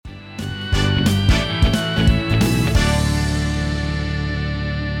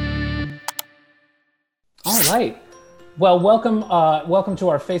right. Well, welcome to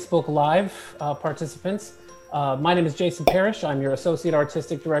our Facebook Live participants. My name is Jason Parrish. I'm your Associate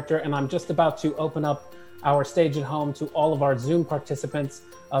Artistic Director, and I'm just about to open up our stage at home to all of our Zoom participants.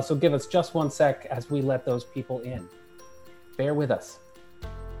 So give us just one sec as we let those people in. Bear with us.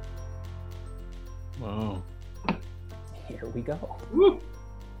 Whoa. Here we go. Woo.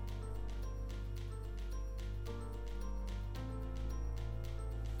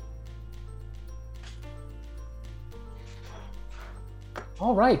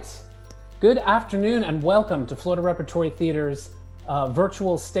 All right. Good afternoon and welcome to Florida Repertory Theater's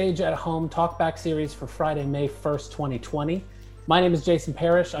virtual Stage at Home Talkback series for Friday, May 1st, 2020. My name is Jason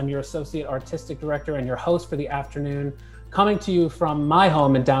Parrish. I'm your Associate Artistic Director and your host for the afternoon, coming to you from my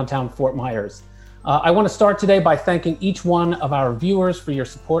home in downtown Fort Myers. I want to start today by thanking each one of our viewers for your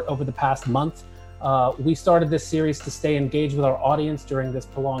support over the past month. We started this series to stay engaged with our audience during this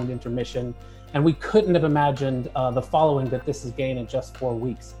prolonged intermission, and we couldn't have imagined the following that this has gained in just 4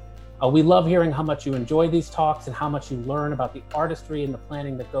 weeks. We love hearing how much you enjoy these talks and how much you learn about the artistry and the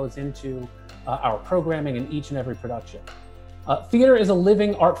planning that goes into our programming in each and every production. Theater is a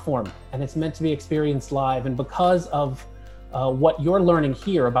living art form, and it's meant to be experienced live. And because of what you're learning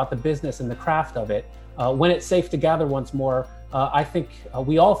here about the business and the craft of it, when it's safe to gather once more, I think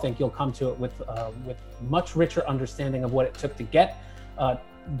we all think you'll come to it with much richer understanding of what it took to get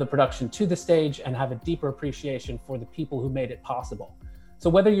the production to the stage and have a deeper appreciation for the people who made it possible. So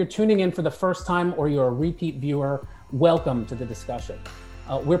whether you're tuning in for the first time or you're a repeat viewer, welcome to the discussion.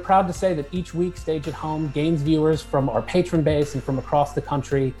 We're proud to say that each week Stage at Home gains viewers from our patron base and from across the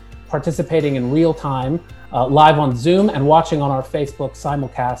country, participating in real time, live on Zoom and watching on our Facebook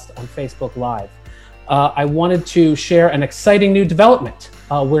simulcast on Facebook Live. I wanted to share an exciting new development.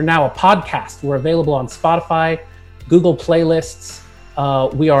 We're now a podcast. We're available on Spotify, Google Playlists.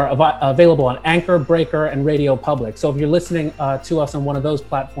 We are available on Anchor, Breaker, and Radio Public. So if you're listening to us on one of those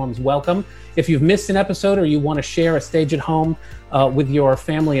platforms, welcome. If you've missed an episode or you want to share a Stage at Home with your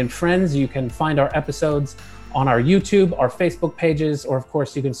family and friends, you can find our episodes on our YouTube, our Facebook pages, or of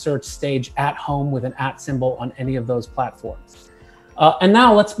course you can search Stage at Home with an @ symbol on any of those platforms. And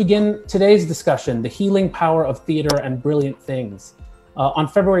now let's begin today's discussion, the healing power of theater and brilliant things. On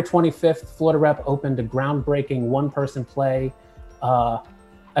February 25th, Florida Rep opened a groundbreaking one-person play,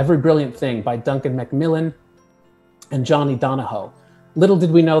 Every Brilliant Thing by Duncan Macmillan and Johnny Donahoe. Little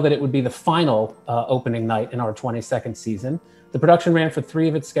did we know that it would be the final opening night in our 22nd season. The production ran for 3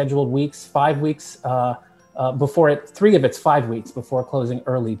 of its scheduled weeks, 5 weeks 3 of its 5 weeks before closing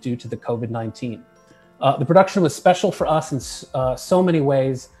early due to the COVID-19. The production was special for us in so many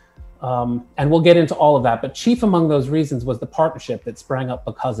ways, and we'll get into all of that, but chief among those reasons was the partnership that sprang up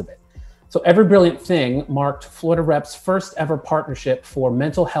because of it. So Every Brilliant Thing marked Florida Rep's first ever partnership for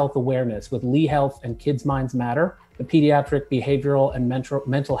mental health awareness with Lee Health and Kids Minds Matter, the Pediatric Behavioral and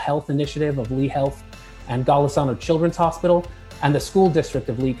Mental Health Initiative of Lee Health and Golisano Children's Hospital, and the School District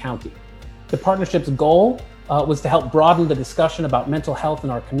of Lee County. The partnership's goal was to help broaden the discussion about mental health in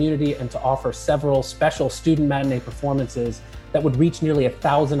our community and to offer several special student matinee performances that would reach nearly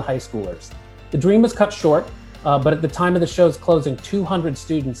 1,000 high schoolers. The dream was cut short, but at the time of the show's closing, 200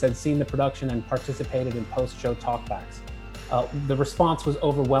 students had seen the production and participated in post-show talkbacks. The response was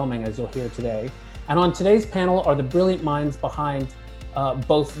overwhelming, as you'll hear today. And on today's panel are the brilliant minds behind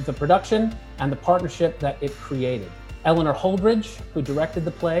both the production and the partnership that it created. Eleanor Holdridge, who directed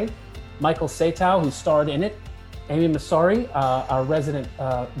the play, Michael Satow, who starred in it, Amy Massari,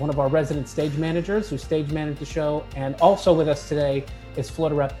 one of our resident stage managers who stage managed the show, and also with us today is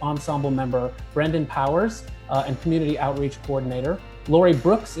Florida Rep Ensemble member Brendan Powers and Community Outreach Coordinator. Lori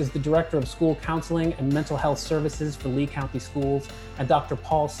Brooks is the Director of School Counseling and Mental Health Services for Lee County Schools, and Dr.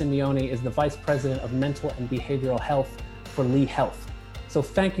 Paul Simeone is the Vice President of Mental and Behavioral Health for Lee Health. So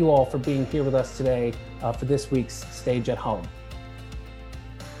thank you all for being here with us today for this week's Stage at Home.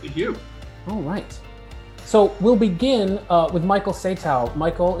 Thank you. All right. So we'll begin with Michael Satow.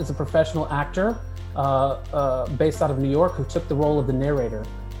 Michael is a professional actor based out of New York who took the role of the narrator.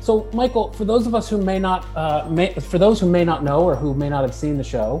 So Michael, for those who may not know or who may not have seen the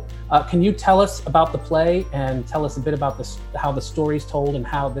show, can you tell us about the play and tell us a bit about how the story's told and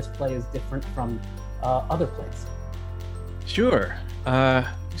how this play is different from other plays? Sure.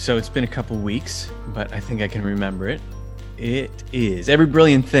 So it's been a couple weeks, but I think I can remember it. It is Every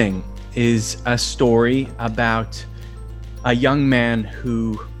Brilliant Thing is a story about a young man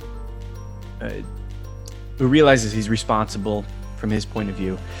who realizes he's responsible, from his point of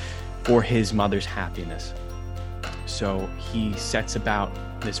view, for his mother's happiness. So he sets about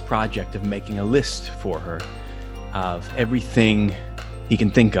this project of making a list for her of everything he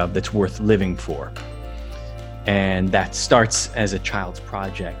can think of that's worth living for. And that starts as a child's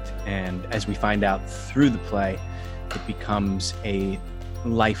project. And as we find out through the play, it becomes a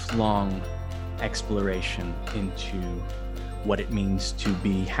lifelong exploration into what it means to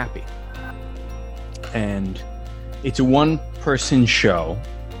be happy. And it's a one-person show,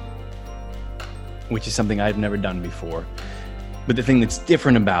 which is something I've never done before. But the thing that's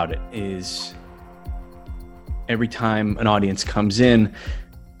different about it is every time an audience comes in,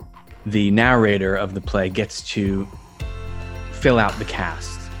 the narrator of the play gets to fill out the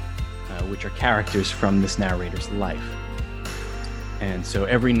cast, which are characters from this narrator's life. And so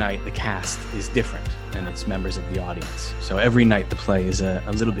every night the cast is different, and it's members of the audience. So every night the play is a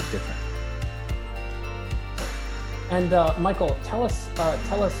little bit different. And Michael, tell us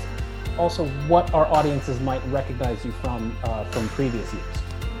also what our audiences might recognize you from previous years.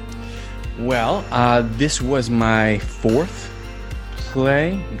 Well, this was my fourth.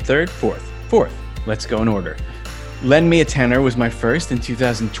 Let's go in order. Lend Me a Tenor was my first in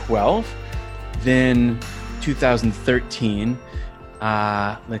 2012. Then 2013,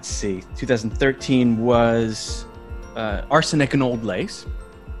 2013 was Arsenic and Old Lace,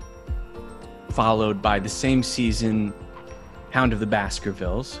 followed by the same season, Hound of the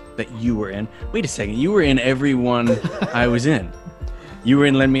Baskervilles, that you were in. Wait a second, you were in every one I was in. You were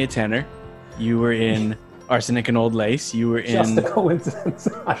in Lend Me a Tenor. You were in Arsenic and Old Lace. You were in... Just a coincidence,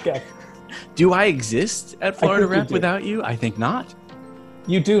 I guess. Do I exist at Florida Rep without you? I think not.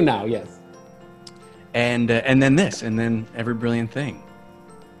 You do now, yes. And then this, and then Every Brilliant Thing.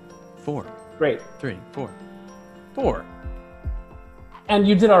 4. Great. 3, 4. And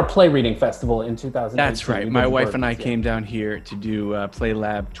you did our play reading festival in 2018. That's right. My wife and I came down here to do Play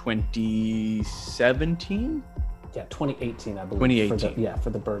Lab 2017? Yeah, 2018, I believe. 2018. For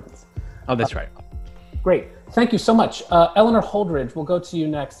the Burdens. Oh, that's right. Great. Thank you so much. Eleanor Holdridge, we'll go to you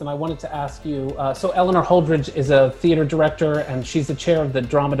next. And I wanted to ask you, so Eleanor Holdridge is a theater director, and she's the chair of the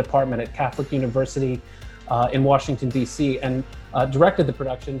drama department at Catholic University in Washington, D.C., and directed the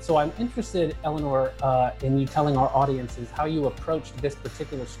production. So I'm interested, Eleanor, in you telling our audiences how you approached this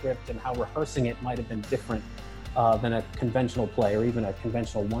particular script and how rehearsing it might have been different than a conventional play or even a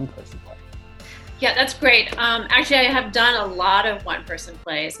conventional one-person play. Yeah, that's great. Actually, I have done a lot of one-person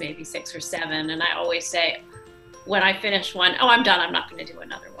plays, maybe 6 or 7, and I always say, when I finish one, oh, I'm done, I'm not going to do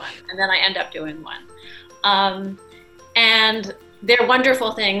another one. And then I end up doing one. And they're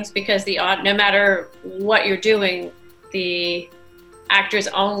wonderful things because no matter what you're doing, the actor's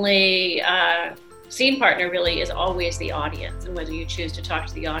only scene partner really is always the audience. And whether you choose to talk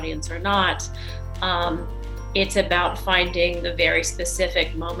to the audience or not, it's about finding the very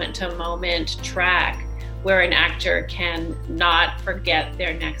specific moment-to-moment track where an actor can not forget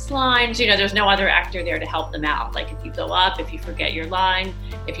their next lines. You know, there's no other actor there to help them out. Like if you go up, if you forget your line,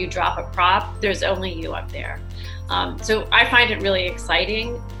 if you drop a prop, there's only you up there. So I find it really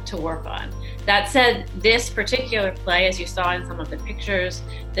exciting to work on. That said, this particular play, as you saw in some of the pictures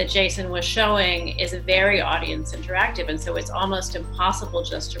that Jason was showing, is very audience interactive. And so it's almost impossible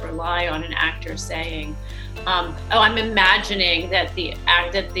just to rely on an actor saying, oh, I'm imagining that the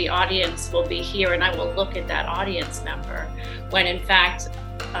audience will be here and I will look at that audience member. When in fact,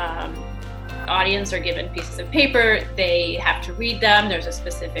 audience are given pieces of paper, they have to read them, there's a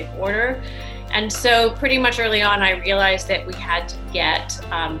specific order. And so pretty much early on, I realized that we had to get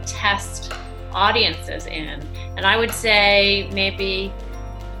test audiences in. And I would say maybe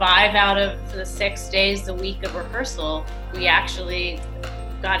 5 out of the 6 days a week of rehearsal, we actually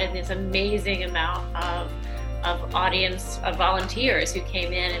got in this amazing amount of audience, of volunteers who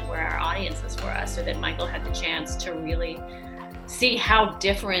came in and were our audiences for us, so that Michael had the chance to really see how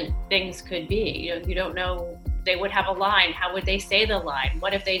different things could be. You know, you don't know, they would have a line, how would they say the line?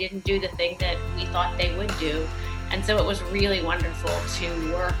 What if they didn't do the thing that we thought they would do? And so it was really wonderful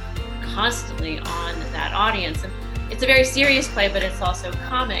to work constantly on that audience. And it's a very serious play, but it's also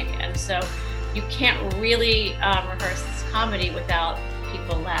comic. And so you can't really rehearse comedy without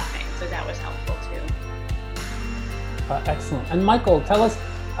people laughing. So that was helpful too. Excellent. And Michael, tell us,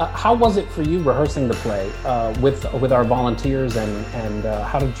 how was it for you rehearsing the play with our volunteers, and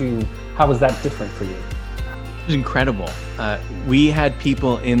how was that different for you? It was incredible. We had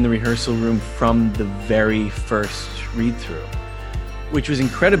people in the rehearsal room from the very first read-through, which was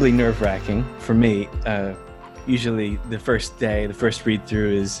incredibly nerve-wracking for me. Usually the first day, the first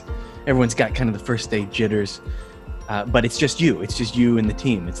read-through is, everyone's got kind of the first day jitters, but it's just you and the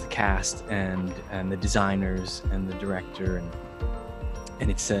team. It's the cast and the designers and the director,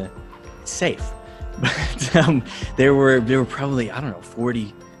 and it's safe. But there were probably,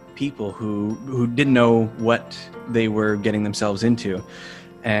 40 people who didn't know what they were getting themselves into.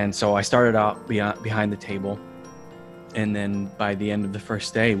 And so I started out behind the table, And then by the end of the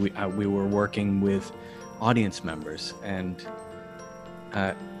first day, we were working with audience members, and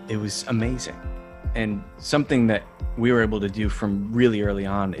it was amazing. And something that we were able to do from really early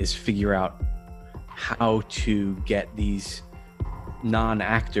on is figure out how to get these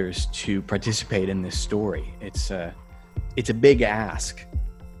non-actors to participate in this story. It's a big ask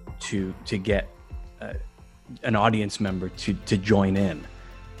to get an audience member to join in.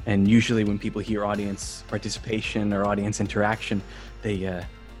 And usually when people hear audience participation or audience interaction, they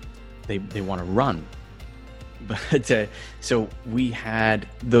want to run. But so we had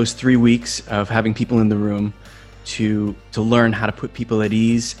those 3 weeks of having people in the room to learn how to put people at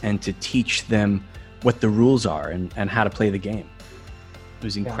ease and to teach them what the rules are and how to play the game. It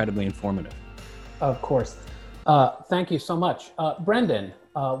was incredibly informative. Of course. Thank you so much. Brendan,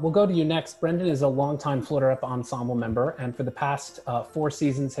 we'll go to you next. Brendan is a longtime Florida Rep ensemble member, and for the past 4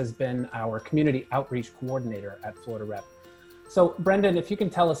 seasons has been our community outreach coordinator at Florida Rep. So Brendan, if you can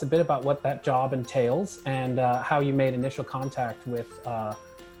tell us a bit about what that job entails and how you made initial contact with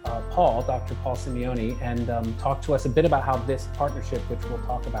Paul, Dr. Paul Simeone, and talk to us a bit about how this partnership, which we'll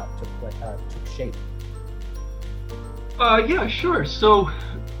talk about, took shape. Yeah, sure. So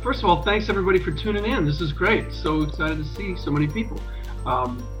first of all, thanks everybody for tuning in. This is great. So excited to see so many people.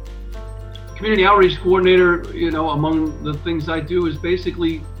 Community outreach coordinator, among the things I do is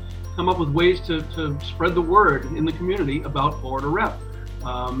basically come up with ways to spread the word in the community about Florida Rep.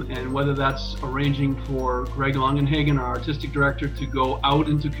 And whether that's arranging for Greg Longenhagen, our artistic director, to go out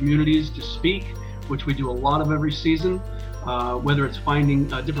into communities to speak, which we do a lot of every season, whether it's finding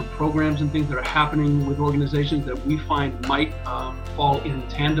different programs and things that are happening with organizations that we find might fall in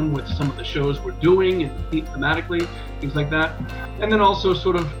tandem with some of the shows we're doing and thematically, things like that. And then also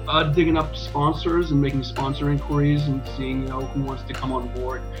sort of digging up sponsors and making sponsor inquiries and seeing who wants to come on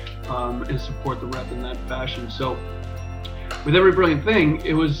board and support the Rep in that fashion. So with Every Brilliant Thing,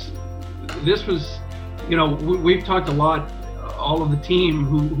 we've talked a lot, all of the team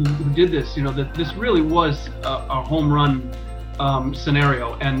who did this, that this really was a home run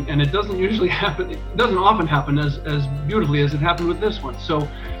scenario, and it doesn't usually happen. It doesn't often happen as beautifully as it happened with this one. So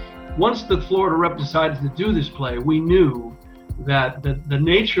once the Florida Rep decided to do this play, we knew that the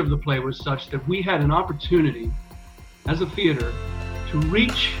nature of the play was such that we had an opportunity as a theater to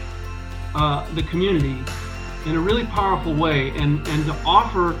reach the community in a really powerful way and to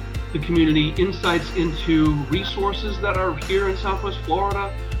offer the community insights into resources that are here in Southwest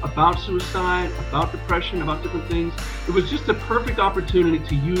Florida about suicide, about depression, about different things. It was just a perfect opportunity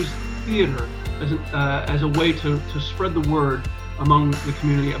to use theater as a way to spread the word among the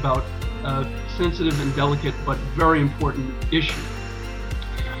community about a sensitive and delicate but very important issue.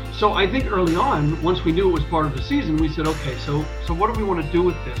 So I think early on, once we knew it was part of the season, we said, okay, so what do we want to do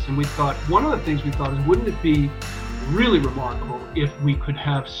with this? And we thought, one of the things we thought is, wouldn't it be really remarkable if we could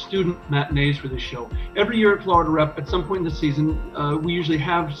have student matinees for this show? Every year at Florida Rep, at some point in the season, we usually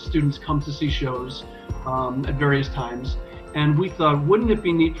have students come to see shows at various times. And we thought, wouldn't it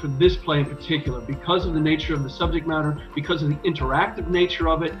be neat for this play in particular, because of the nature of the subject matter, because of the interactive nature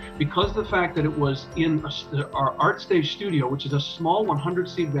of it, because of the fact that it was in our ArtStage Studio, which is a small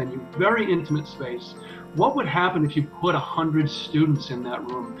 100-seat venue, very intimate space. What would happen if you put 100 students in that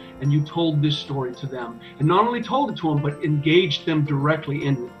room and you told this story to them, and not only told it to them, but engaged them directly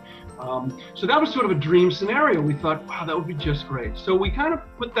in it? So that was sort of a dream scenario. We thought, wow, that would be just great. So we kind of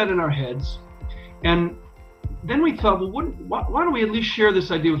put that in our heads, and then we thought, well, why don't we at least share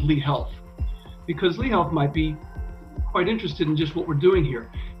this idea with Lee Health? Because Lee Health might be quite interested in just what we're doing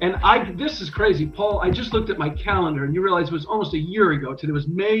here. And this is crazy, Paul, I just looked at my calendar and you realize it was almost a year ago. Today was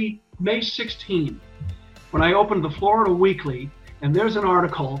May 16, when I opened the Florida Weekly, and there's an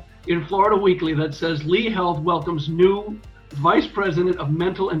article in Florida Weekly that says Lee Health welcomes new Vice President of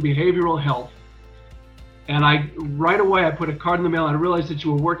Mental and Behavioral Health. And right away, I put a card in the mail. I realized that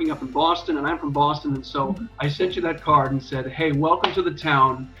you were working up in Boston, and I'm from Boston. And so I sent you that card and said, hey, welcome to the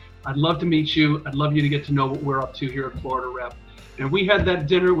town. I'd love to meet you. I'd love you to get to know what we're up to here at Florida Rep. And we had that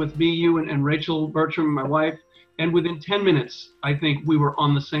dinner with me, you, and Rachel Bertram, my wife. And within 10 minutes, I think we were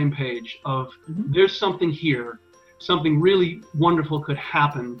on the same page of there's something here, something really wonderful could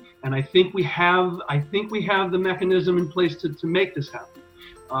happen. And I think we have the mechanism in place to make this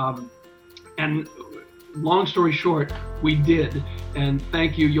happen. And long story short, we did, and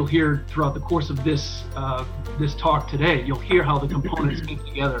thank you. You'll hear throughout the course of this talk today, you'll hear how the components came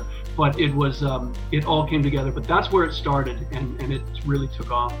together. But it was it all came together. But that's where it started, and it really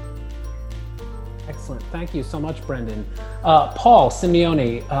took off. Excellent. Thank you so much, Brendan. Paul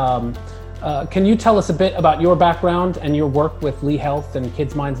Simeone, Can you tell us a bit about your background and your work with Lee Health and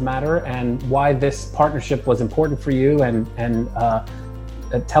Kids Minds Matter, and why this partnership was important for you, and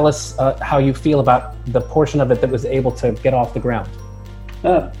tell us how you feel about the portion of it that was able to get off the ground?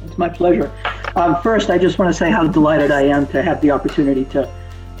 It's my pleasure. First, I just want to say how delighted I am to have the opportunity to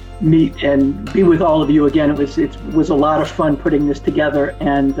meet and be with all of you again. It was a lot of fun putting this together,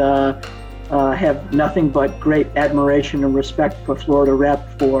 and have nothing but great admiration and respect for Florida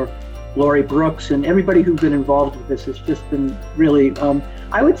Rep, for Lori Brooks, and everybody who's been involved with this. It's just been really,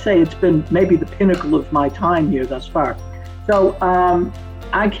 I would say it's been maybe the pinnacle of my time here thus far. So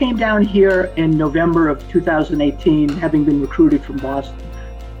I came down here in November of 2018, having been recruited from Boston.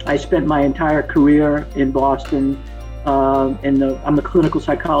 I spent my entire career in Boston. I'm a clinical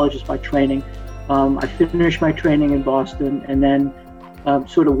psychologist by training. I finished my training in Boston, and then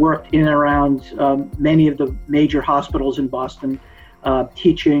sort of worked in and around many of the major hospitals in Boston,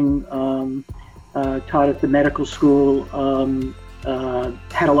 teaching, taught at the medical school,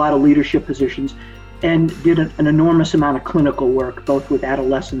 had a lot of leadership positions, and did an enormous amount of clinical work, both with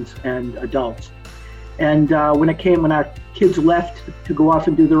adolescents and adults. And when our kids left to go off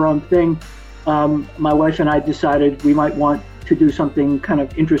and do their own thing, my wife and I decided we might want to do something kind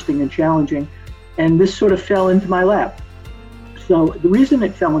of interesting and challenging, and this sort of fell into my lap. So the reason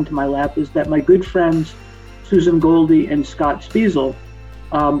it fell into my lap is that my good friends Susan Goldie and Scott Spiesel,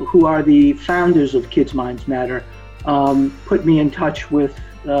 who are the founders of Kids Minds Matter, put me in touch with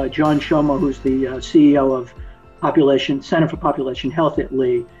John Shomo, who's the CEO of Center for Population Health at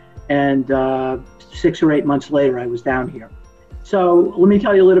Lee, and 6 or 8 months later I was down here. So let me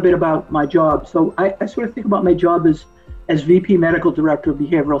tell you a little bit about my job. So I sort of think about my job as VP Medical Director of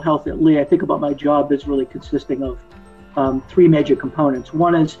Behavioral Health at Lee. I think about my job as really consisting of 3 major components.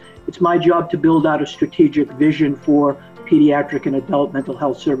 One is, it's my job to build out a strategic vision for pediatric and adult mental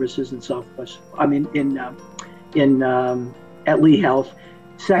health services in Southwest, at Lee Health.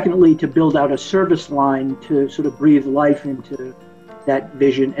 Secondly, to build out a service line to sort of breathe life into that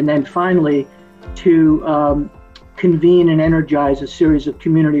vision. And then finally, to convene and energize a series of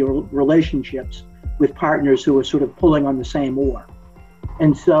community relationships with partners who are sort of pulling on the same oar.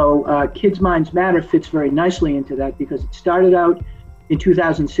 And so Kids Minds Matter fits very nicely into that, because it started out in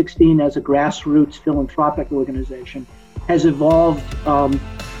 2016 as a grassroots philanthropic organization, has evolved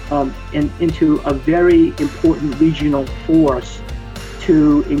into a very important regional force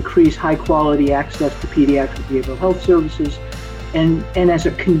to increase high quality access to pediatric behavioral health services, and as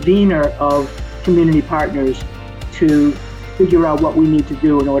a convener of community partners to figure out what we need to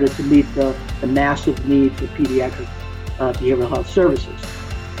do in order to meet the massive need for pediatric behavioral health services.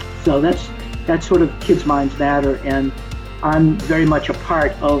 So that's sort of Kids Minds Matter, and I'm very much a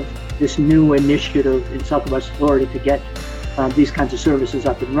part of this new initiative in Southwest Florida to get these kinds of services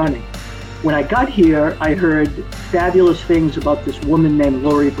up and running. When I got here, I heard fabulous things about this woman named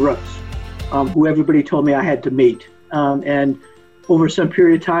Lori Brooks, who everybody told me I had to meet. And over some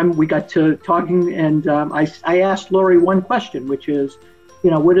period of time, we got to talking, and I asked Lori one question, which is,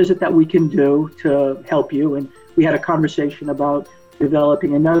 what is it that we can do to help you? And we had a conversation about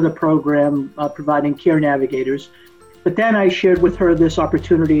developing another program, providing care navigators. But then I shared with her this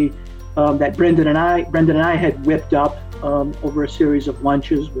opportunity that Brendan and I had whipped up over a series of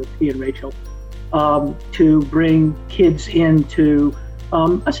lunches with he and Rachel, to bring kids in to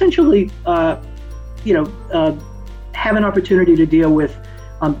essentially, have an opportunity to deal with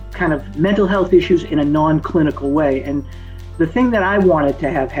kind of mental health issues in a non-clinical way. And the thing that I wanted to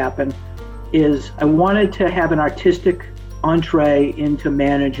have happen is I wanted to have an artistic entree into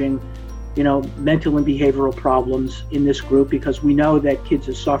managing, mental and behavioral problems in this group, because we know that kids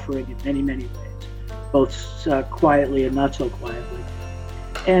are suffering in many, many ways, both quietly and not so quietly.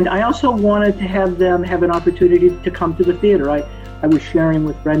 And I also wanted to have them have an opportunity to come to the theater. I was sharing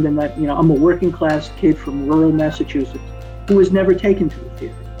with Brendan that, I'm a working class kid from rural Massachusetts who was never taken to the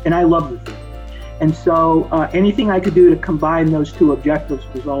theater, and I love the theater. And so anything I could do to combine those two objectives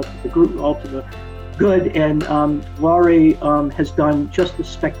was all to the good. And Laurie has done just a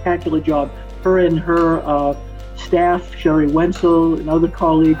spectacular job. Her and her staff, Sherry Wenzel and other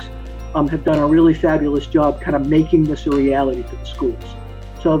colleagues, have done a really fabulous job kind of making this a reality for the schools.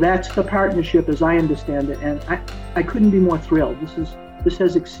 So that's the partnership as I understand it, and I couldn't be more thrilled. This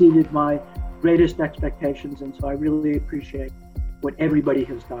has exceeded my greatest expectations, and so I really appreciate what everybody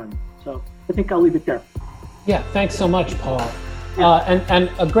has done. So I think I'll leave it there. Yeah, thanks so much, Paul. And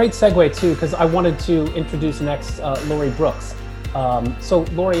a great segue too, because I wanted to introduce next Lori Brooks. So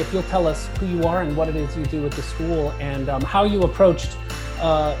Lori, if you'll tell us who you are and what it is you do at the school, and how you approached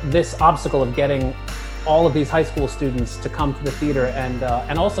this obstacle of getting all of these high school students to come to the theater,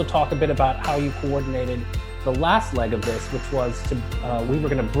 and also talk a bit about how you coordinated the last leg of this, which was to we were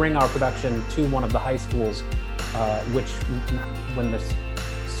going to bring our production to one of the high schools, which when the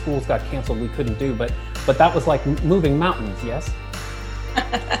schools got canceled we couldn't do, but that was like moving mountains. Yes.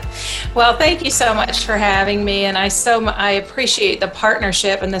 Well, thank you so much for having me, and I appreciate the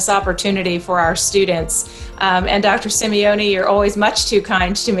partnership and this opportunity for our students. And Dr. Simeone, you're always much too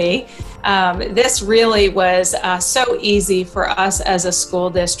kind to me. This really was so easy for us as a school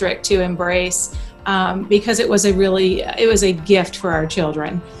district to embrace, because it was a gift for our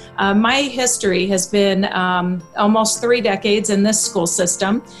children. My history has been almost 3 decades in this school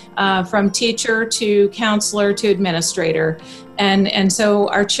system, from teacher to counselor to administrator. And so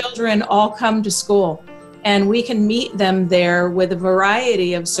our children all come to school, and we can meet them there with a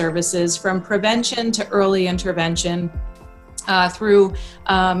variety of services, from prevention to early intervention, through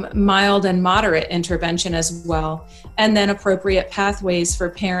mild and moderate intervention as well, and then appropriate pathways for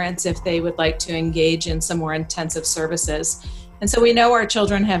parents if they would like to engage in some more intensive services. And so we know our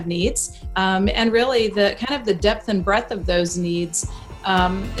children have needs, and really the kind of the depth and breadth of those needs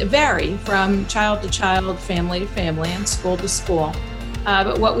vary from child to child, family to family, and school to school.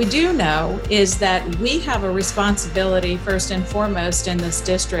 But what we do know is that we have a responsibility, first and foremost in this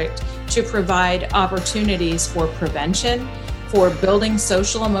district, to provide opportunities for prevention, for building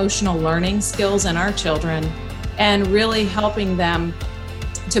social emotional learning skills in our children, and really helping them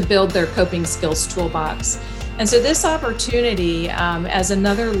to build their coping skills toolbox. And so this opportunity, as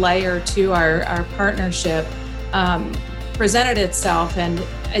another layer to our partnership, presented itself, and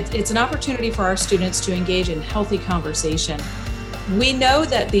it's an opportunity for our students to engage in healthy conversation. We know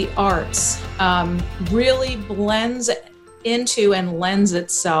that the arts really blends into and lends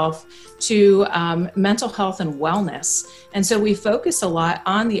itself to mental health and wellness. And so we focus a lot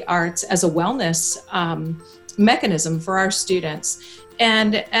on the arts as a wellness mechanism for our students.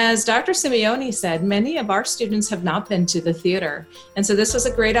 And as Dr. Simeone said, many of our students have not been to the theater. And so this was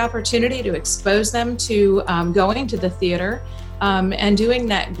a great opportunity to expose them to going to the theater and doing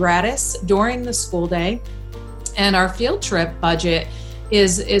that gratis during the school day. And our field trip budget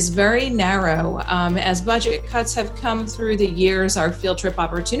is very narrow. As budget cuts have come through the years, our field trip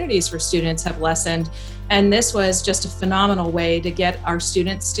opportunities for students have lessened. And this was just a phenomenal way to get our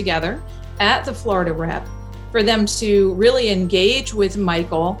students together at the Florida Rep, for them to really engage with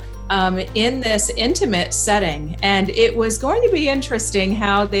Michael in this intimate setting. And it was going to be interesting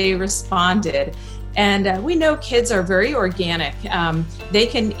how they responded. And we know kids are very organic. They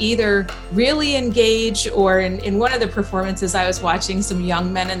can either really engage, or in one of the performances, I was watching some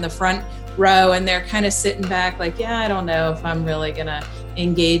young men in the front row, and they're kind of sitting back like, yeah, I don't know if I'm really gonna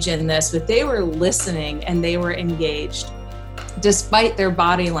engage in this, but they were listening and they were engaged, despite their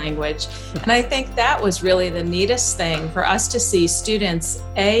body language. And I think that was really the neatest thing for us to see students,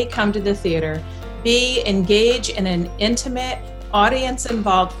 A, come to the theater, B, engage in an intimate,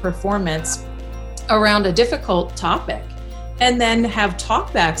 audience-involved performance around a difficult topic, and then have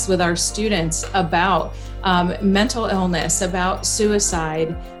talkbacks with our students about mental illness, about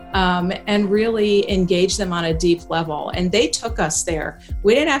suicide, and really engage them on a deep level. And they took us there.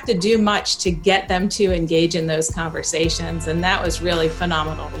 We didn't have to do much to get them to engage in those conversations, and that was really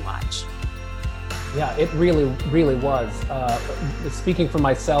phenomenal to watch. Yeah, it really, really was. Speaking for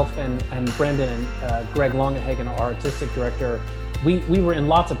myself and Brendan and Greg Longenhagen, our artistic director, we were in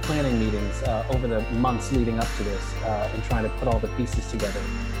lots of planning meetings over the months leading up to this, and trying to put all the pieces together.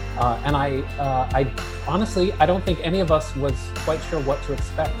 And I honestly, I don't think any of us was quite sure what to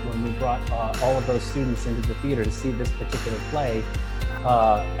expect when we brought all of those students into the theater to see this particular play,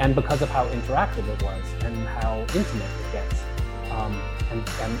 and because of how interactive it was and how intimate it gets,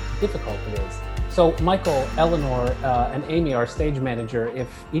 and difficult it is. So Michael, Eleanor, and Amy, our stage manager, if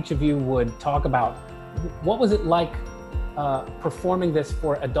each of you would talk about what was it like performing this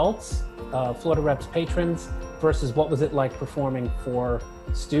for adults, Florida Rep's patrons, versus what was it like performing for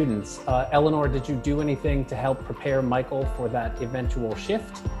students. Eleanor, did you do anything to help prepare Michael for that eventual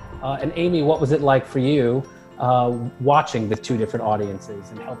shift? And Amy, what was it like for you watching the two different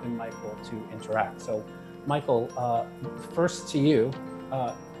audiences and helping Michael to interact? So Michael, first to you,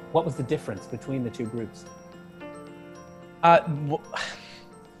 what was the difference between the two groups?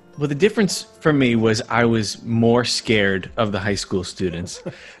 Well, the difference for me was I was more scared of the high school students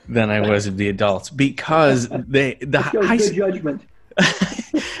than I was of the adults, because the high good judgment.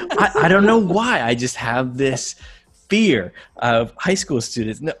 I don't know why. I just have this fear of high school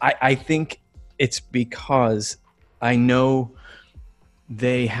students. No, I think it's because I know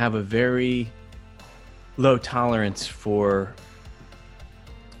they have a very low tolerance for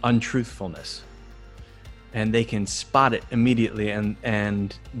untruthfulness. and they can spot it immediately,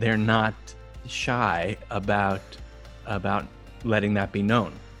 and they're not shy about letting that be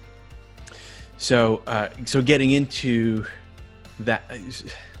known. So getting into that,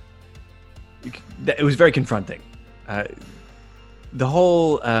 it was very confronting. The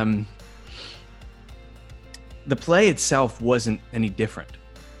whole the play itself wasn't any different.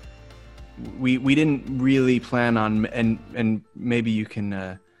 We didn't really plan on, and maybe you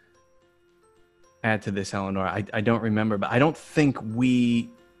can add to this, Eleanor. I don't remember, but I don't think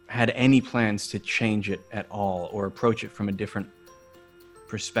we had any plans to change it at all or approach it from a different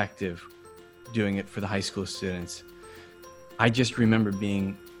perspective, doing it for the high school students. I just remember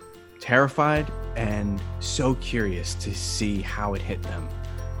being terrified and so curious to see how it hit them.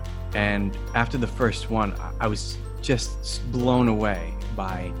 And after the first one, I was just blown away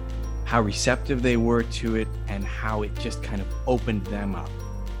by how receptive they were to it and how it just kind of opened them up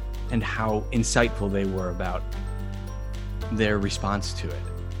and how insightful they were about their response to it.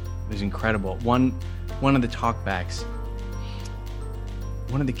 It was incredible. One of the talkbacks,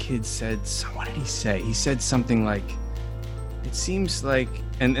 one of the kids said, what did he say? He said something like, it seems like,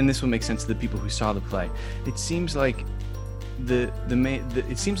 and this will make sense to the people who saw the play, it seems like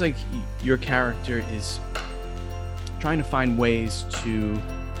it seems like your character is trying to find ways to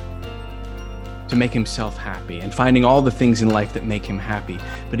make himself happy and finding all the things in life that make him happy.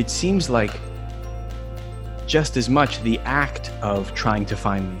 But it seems like just as much the act of trying to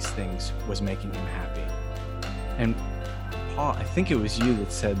find these things was making him happy. And Paul, I think it was you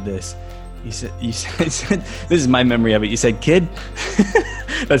that said this. You said this is my memory of it. You said, "Kid,"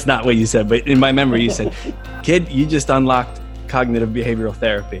 that's not what you said, but in my memory you said, "Kid, you just unlocked cognitive behavioral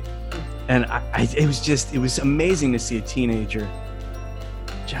therapy." And it was amazing to see a teenager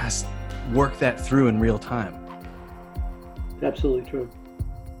just work that through in real time. Absolutely true.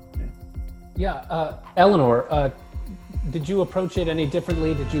 Yeah, Eleanor, did you approach it any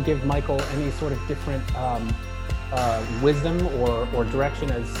differently? Did you give Michael any sort of different wisdom or direction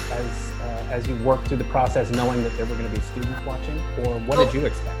as you worked through the process, knowing that there were going to be students watching, or what did you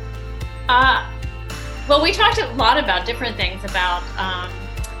expect? Well, we talked a lot about different things about,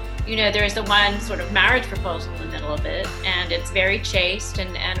 there's the one sort of marriage proposal in the middle of it, and it's very chaste,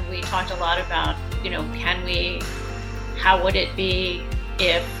 and we talked a lot about, how would it be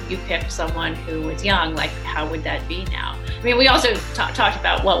if you picked someone who was young, like how would that be now? I mean, we also talked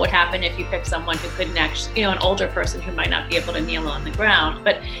about what would happen if you picked someone who couldn't actually, an older person who might not be able to kneel on the ground.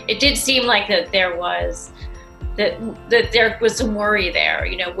 But it did seem like that there was some worry there.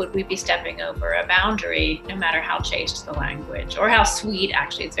 Would we be stepping over a boundary, no matter how chaste the language or how sweet?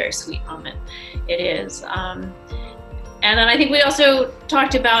 Actually, it's a very sweet moment. It is. And then I think we also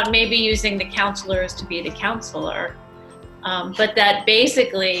talked about maybe using the counselors to be the counselor. But that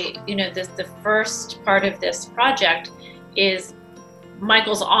basically, the first part of this project is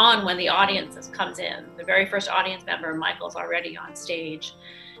Michael's on when the audience comes in. The very first audience member, Michael's already on stage,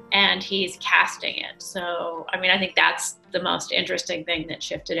 and he's casting it. So, I mean, I think that's the most interesting thing that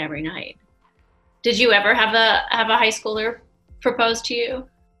shifted every night. Did you ever have a high schooler propose to you,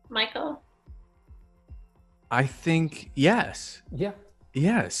 Michael? I think yes. Yeah.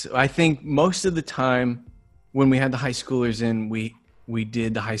 Yes, I think most of the time when we had the high schoolers in, we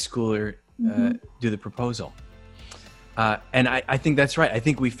did the high schooler do the proposal. And I think that's right. I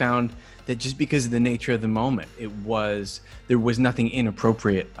think we found that just because of the nature of the moment, there was nothing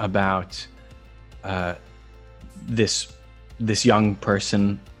inappropriate about this young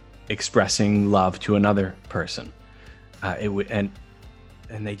person expressing love to another person. And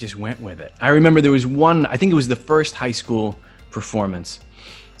they just went with it. I remember there was one, I think it was the first high school performance.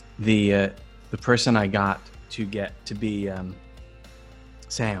 The person I got to be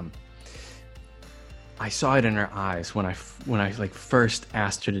Sam, I saw it in her eyes when I first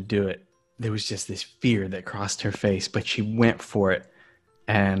asked her to do it. There was just this fear that crossed her face, but she went for it,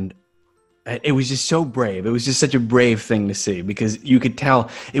 and it was just so brave. It was just such a brave thing to see, because you could tell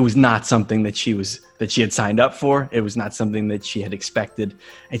it was not something that she had signed up for. It was not something that she had expected,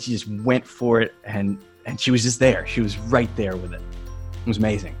 and she just went for it, and she was just there. She was right there with it. It was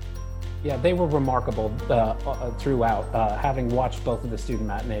amazing. Yeah, they were remarkable throughout. Having watched both of the student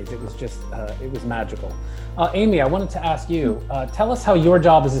matinees, it was just, it was magical. Amy, I wanted to ask you, tell us how your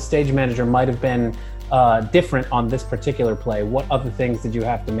job as a stage manager might have been different on this particular play. What other things did you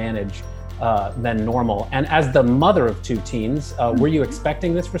have to manage than normal? And as the mother of two teens, were you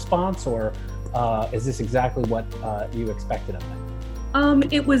expecting this response, or is this exactly what you expected of them?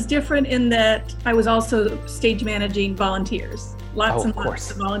 It was different in that I was also stage managing volunteers. Lots and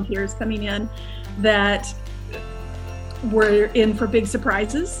lots of volunteers coming in that were in for big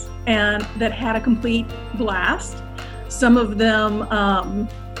surprises and that had a complete blast. Some of them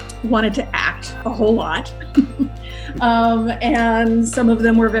wanted to act a whole lot. And some of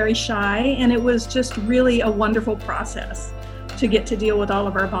them were very shy, and it was just really a wonderful process to get to deal with all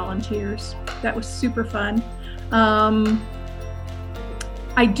of our volunteers. That was super fun.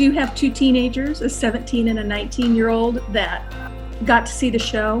 I do have 2 teenagers, a 17 and a 19-year-old, that got to see the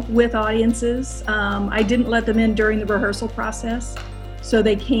show with audiences. I didn't let them in during the rehearsal process, so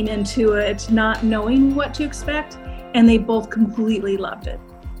they came into it not knowing what to expect, and they both completely loved it.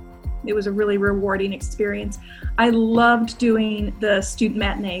 It was a really rewarding experience. I loved doing the student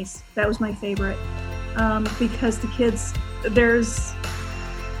matinees. That was my favorite, because the kids, there's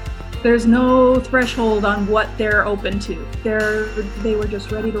no threshold on what they're open to. They were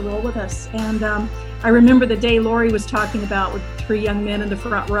just ready to roll with us. And I remember the day Lori was talking about with 3 young men in the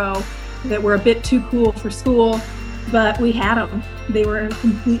front row that were a bit too cool for school, but we had them. They were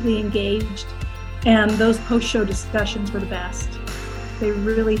completely engaged. And those post-show discussions were the best. They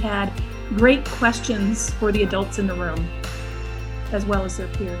really had great questions for the adults in the room, as well as their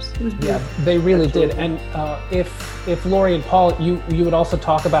peers. It was beautiful. Yeah, they really did. And if Lori and Paul, you would also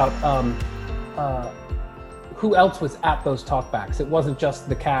talk about who else was at those talkbacks. It wasn't just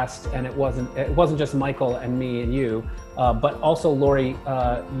the cast, and it wasn't just Michael and me and you, but also Lori,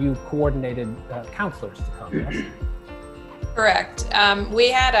 you coordinated counselors to come. Yes? Correct.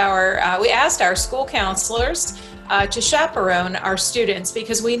 We asked our school counselors to chaperone our students,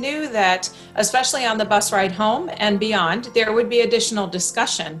 because we knew that, especially on the bus ride home and beyond, there would be additional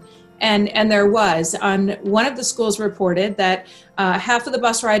discussion. And there was. One of the schools reported that half of the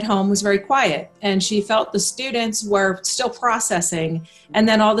bus ride home was very quiet, and she felt the students were still processing. And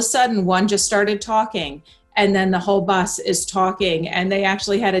then all of a sudden, one just started talking, and then the whole bus is talking. And they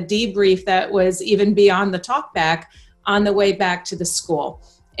actually had a debrief that was even beyond the talkback on the way back to the school.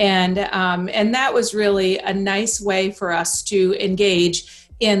 And that was really a nice way for us to engage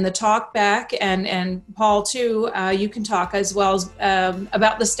in the talk back. And Paul, too, you can talk as well as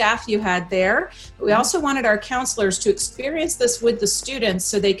about the staff you had there. But we also wanted our counselors to experience this with the students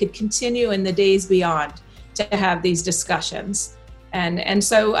so they could continue in the days beyond to have these discussions. And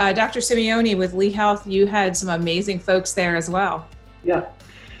so Dr. Simeone with Lee Health, you had some amazing folks there as well. Yeah,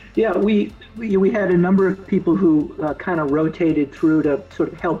 we had a number of people who kind of rotated through to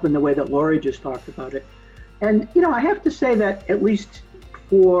sort of help in the way that Lori just talked about it. And, I have to say that at least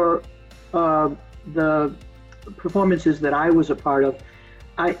for the performances that I was a part of,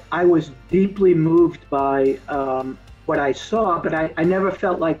 I was deeply moved by what I saw, but I never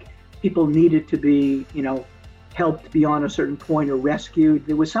felt like people needed to be, helped beyond a certain point or rescued.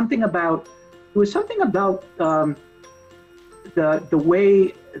 There was something about the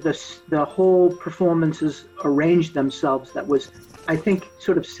way the whole performances arranged themselves that was, I think,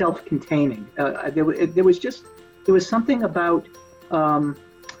 sort of self-containing. There was something about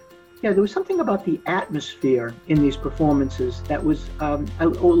the atmosphere in these performances that was,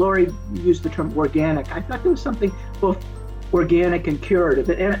 Lori used the term organic. I thought there was something both organic and curative.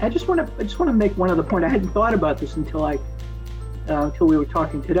 And I just want to make one other point. I hadn't thought about this until we were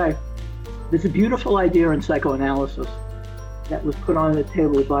talking today. There's a beautiful idea in psychoanalysis that was put on the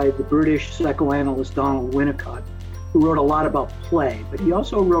table by the British psychoanalyst Donald Winnicott, who wrote a lot about play, but he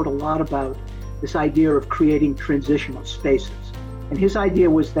also wrote a lot about this idea of creating transitional spaces. And his idea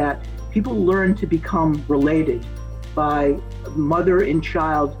was that people learn to become related by mother and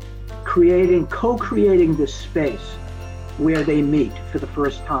child co-creating this space where they meet for the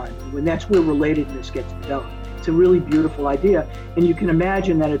first time. And that's where relatedness gets developed. It's a really beautiful idea. And you can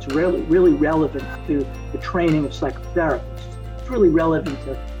imagine that it's really, really relevant to the training of psychotherapists. It's really relevant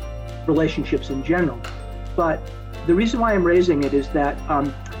to relationships in general. But the reason why I'm raising it is that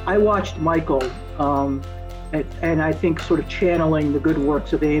I watched Michael, and I think sort of channeling the good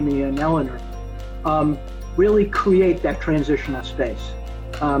works of Amy and Eleanor, really create that transitional space.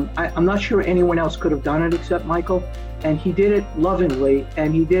 I'm not sure anyone else could have done it except Michael, and he did it lovingly,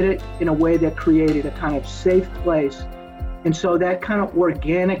 and he did it in a way that created a kind of safe place. And so that kind of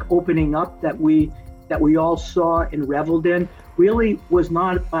organic opening up that we all saw and reveled in really was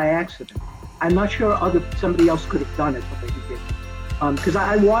not by accident. I'm not sure somebody else could have done it the way he did. Because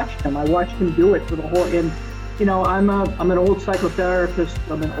I watched him do it for the whole. And I'm an old psychotherapist.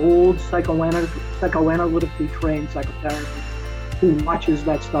 I'm an old psychoanalytically trained psychotherapist who watches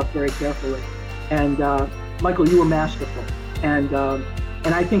that stuff very carefully. And Michael, you were masterful. And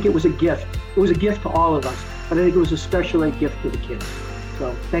I think it was a gift. It was a gift to all of us, but I think it was especially a gift to the kids.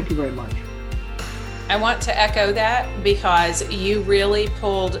 So thank you very much. I want to echo that because you really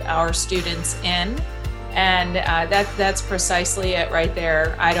pulled our students in And that's precisely it right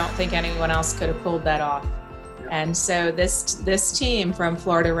there. I don't think anyone else could have pulled that off. And so this team from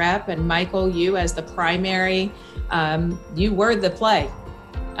Florida Rep, and Michael, you as the primary, you were the play.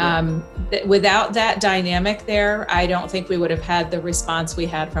 Without that dynamic there, I don't think we would have had the response we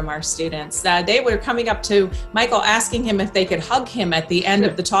had from our students. They were coming up to Michael, asking him if they could hug him at the end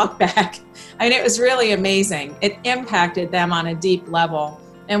of the talkback. I mean, it was really amazing. It impacted them on a deep level.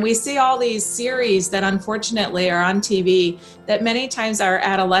 And we see all these series that unfortunately are on TV that many times our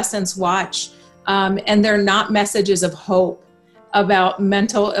adolescents watch, and they're not messages of hope about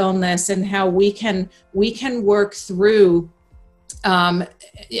mental illness and how we can work through,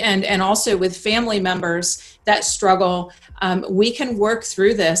 and also with family members that struggle, we can work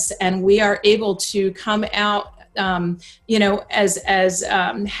through this, and we are able to come out as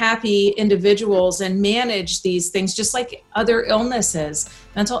happy individuals and manage these things just like other illnesses.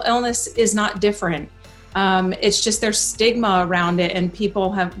 Mental illness is not different. It's just there's stigma around it, and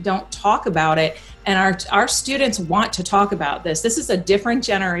people don't talk about it. And our students want to talk about this. This is a different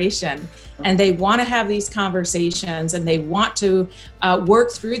generation, and they want to have these conversations, and they want to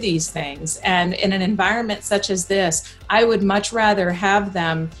work through these things. And in an environment such as this, I would much rather have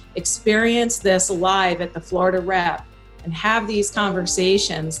them experience this live at the Florida Rep and have these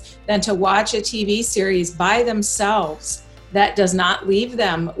conversations than to watch a TV series by themselves that does not leave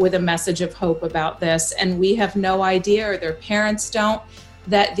them with a message of hope about this. And we have no idea, or their parents don't,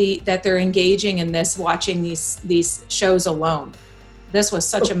 that they're engaging in this, watching these shows alone. This was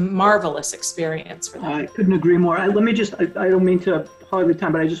such a marvelous experience for them. I couldn't agree more. I don't mean to hog the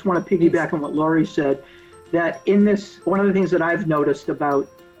time, but I just want to piggyback on what Laurie said, that in this, one of the things that I've noticed about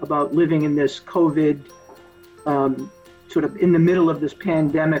living in this COVID, sort of in the middle of this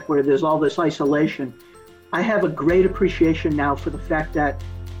pandemic where there's all this isolation, I have a great appreciation now for the fact that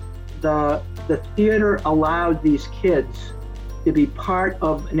the theater allowed these kids to be part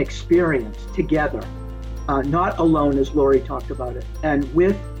of an experience together, not alone, as Laurie talked about it, and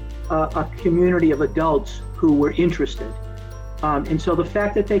with a community of adults who were interested. And so the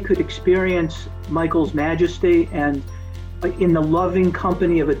fact that they could experience Michael's majesty and in the loving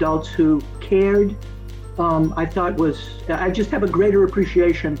company of adults who cared, I just have a greater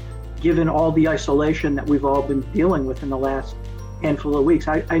appreciation given all the isolation that we've all been dealing with in the last handful of weeks.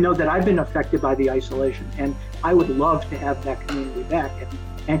 I know that I've been affected by the isolation, and I would love to have that community back, and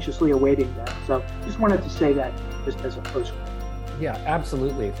anxiously awaiting that. So just wanted to say that just as a post. Yeah,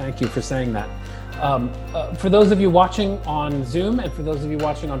 absolutely. Thank you for saying that. For those of you watching on Zoom, and for those of you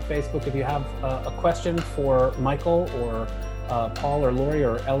watching on Facebook, if you have a question for Michael or Paul or Laurie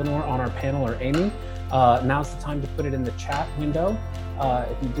or Eleanor on our panel, or Amy, now's the time to put it in the chat window.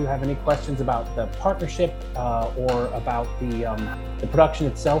 If you do have any questions about the partnership or about the production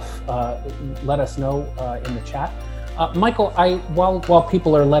itself, let us know in the chat. Michael, while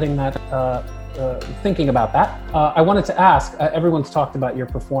people are letting that, thinking about that, I wanted to ask, everyone's talked about your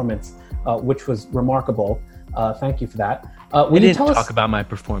performance, which was remarkable. Thank you for that. We didn't talk about my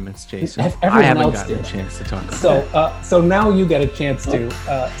performance, Jason. I haven't gotten a chance to talk about it. So now you get a chance to.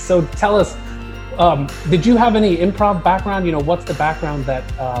 So tell us, did you have any improv background? You know, what's the background that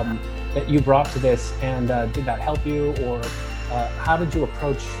you brought to this, and did that help you, or how did you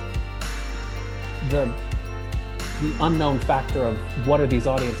approach the unknown factor of what are these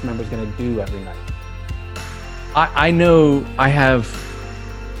audience members going to do every night? I know I have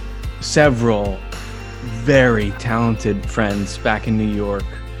several very talented friends back in New York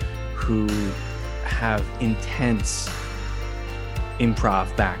who have intense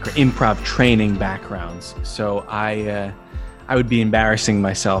improv training backgrounds. So I would be embarrassing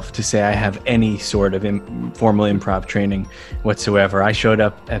myself to say I have any sort of formal improv training whatsoever. I showed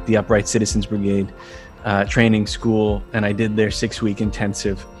up at the Upright Citizens Brigade training school, and I did their 6-week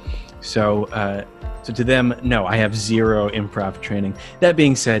intensive. So to them, no, I have zero improv training. That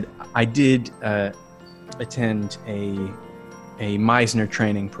being said, I did attend a Meisner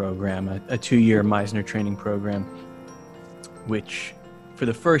training program, a 2-year Meisner training program, which for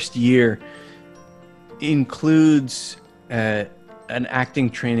the first year includes an acting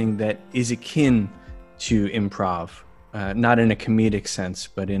training that is akin to improv, not in a comedic sense,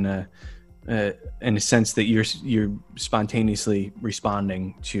 but in a sense that you're spontaneously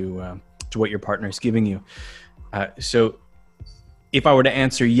responding to what your partner is giving you. So if I were to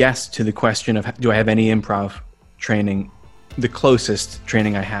answer yes to the question of do I have any improv training, the closest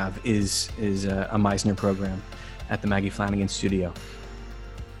training I have is a Meisner program at the Maggie Flanagan Studio.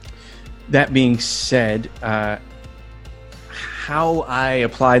 That being said, how I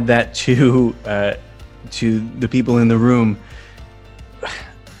applied that to the people in the room,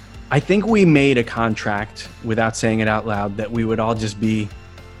 I think we made a contract without saying it out loud that we would all just be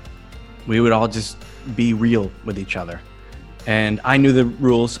real with each other. And I knew the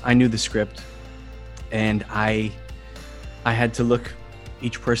rules, I knew the script, and I had to look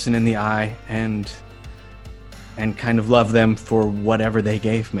each person in the eye and kind of love them for whatever they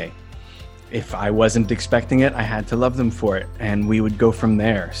gave me. If I wasn't expecting it, I had to love them for it, and we would go from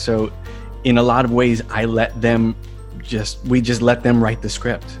there. So in a lot of ways, we just let them write the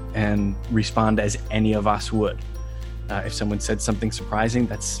script and respond as any of us would. If someone said something surprising,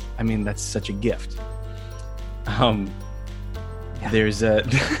 that's such a gift. There's a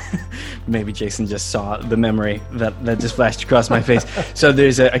maybe Jason just saw the memory that just flashed across my face. So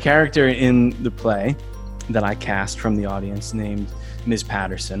there's a character in the play that I cast from the audience named Ms.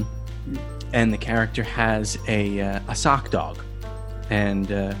 Patterson, and the character has a sock dog,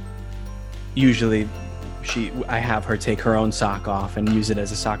 and usually I have her take her own sock off and use it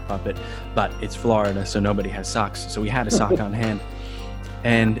as a sock puppet, but it's Florida, so nobody has socks, so we had a sock on hand,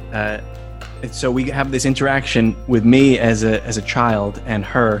 and so we have this interaction with me as a child and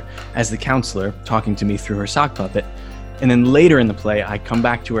her as the counselor talking to me through her sock puppet. And then later in the play, I come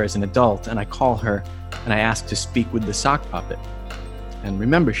back to her as an adult and I call her and I ask to speak with the sock puppet. And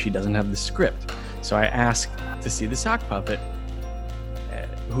remember, she doesn't have the script. So I ask to see the sock puppet,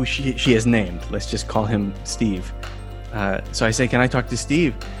 who she has named. Let's just call him Steve. So I say, can I talk to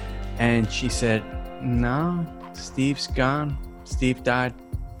Steve? And she said, no, Steve's gone. Steve died.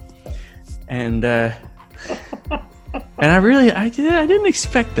 And I didn't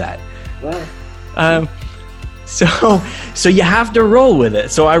expect that. Wow. So you have to roll with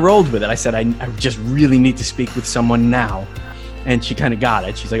it. So I rolled with it. I said, I just really need to speak with someone now. And she kind of got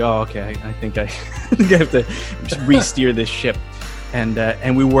it. She's like, oh, okay. I think I have to just re-steer this ship.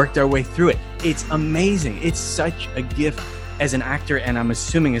 And we worked our way through it. It's amazing. It's such a gift as an actor, and I'm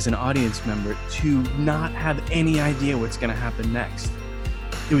assuming as an audience member, to not have any idea what's going to happen next.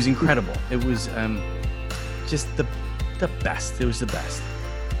 It was incredible. It was just the best. It was the best.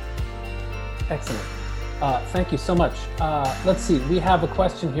 Excellent. Thank you so much. Let's see. We have a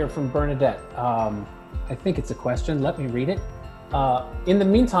question here from Bernadette. I think it's a question. Let me read it. In the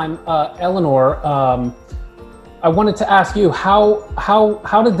meantime, Eleanor, I wanted to ask you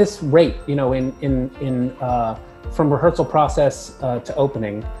how did this rate? In from rehearsal process to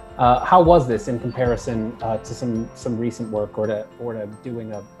opening. How was this in comparison to some recent work or to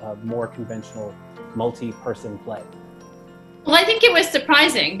doing a more conventional multi-person play? Well, I think it was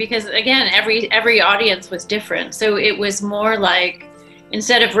surprising because, again, every audience was different. So it was more like,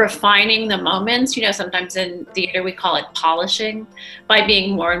 instead of refining the moments, sometimes in theater we call it polishing, by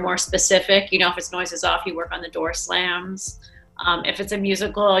being more and more specific. If it's noises off, you work on the door slams. If it's a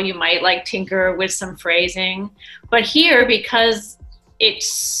musical, you might tinker with some phrasing. But here, because it's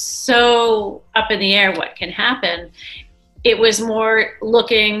so up in the air what can happen, it was more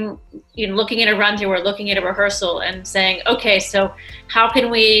looking at a run through or looking at a rehearsal and saying, okay, so how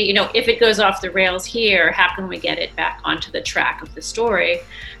can we, if it goes off the rails here, how can we get it back onto the track of the story?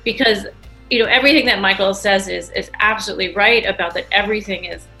 Because, everything that Michael says is absolutely right about that. Everything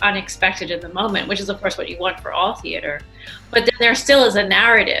is unexpected in the moment, which is of course what you want for all theater. But then there still is a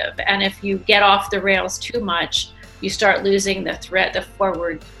narrative. And if you get off the rails too much, you start losing the thread, the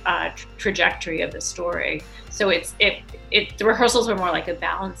forward trajectory of the story. So the rehearsals were more like a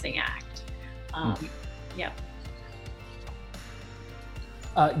balancing act. Yeah.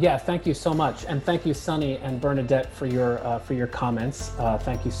 Yeah, thank you so much, and thank you, Sunny and Bernadette, for your comments.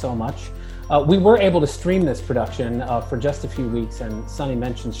 Thank you so much. We were able to stream this production for just a few weeks, and Sunny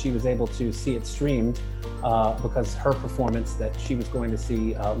mentioned she was able to see it streamed because her performance that she was going to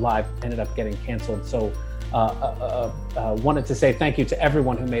see live ended up getting canceled. So wanted to say thank you to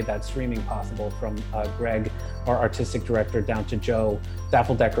everyone who made that streaming possible, from Greg, our artistic director, down to Joe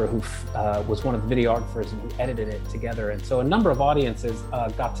Daffeldecker, who was one of the videographers and who edited it together. And so a number of audiences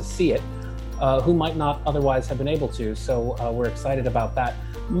got to see it who might not otherwise have been able to. So we're excited about that.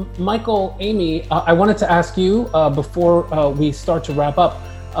 Michael, Amy, I wanted to ask you before we start to wrap up,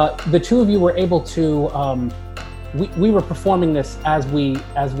 the two of you were able to we were performing this as we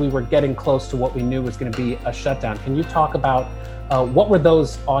were getting close to what we knew was going to be a shutdown. Can you talk about what were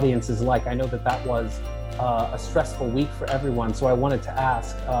those audiences like? I know that was a stressful week for everyone, so I wanted to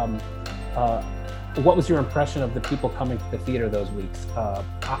ask, what was your impression of the people coming to the theater those weeks?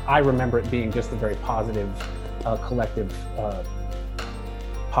 I remember it being just a very positive, collective,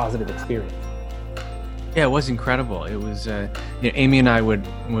 positive experience. Yeah, it was incredible. It was, Amy and I would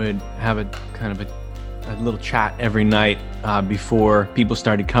have a kind of a little chat every night before people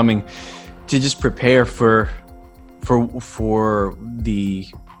started coming to just prepare for the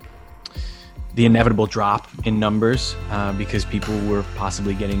the inevitable drop in numbers because people were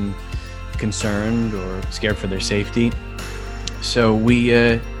possibly getting concerned or scared for their safety. So we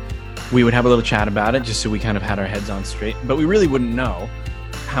would have a little chat about it just so we kind of had our heads on straight. But we really wouldn't know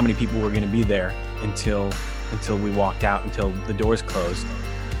how many people were going to be there until we walked out, until the doors closed.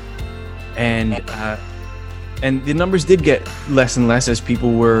 And the numbers did get less and less as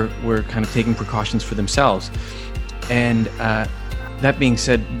people were kind of taking precautions for themselves. And that being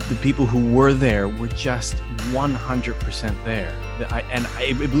said, the people who were there were just 100% there.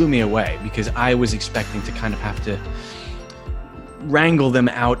 It blew me away because I was expecting to kind of have to wrangle them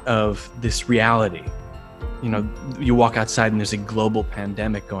out of this reality. You know, you walk outside and there's a global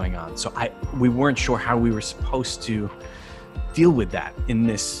pandemic going on. So we weren't sure how we were supposed to deal with that in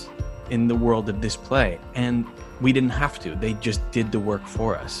the world of this play. And we didn't have to. They just did the work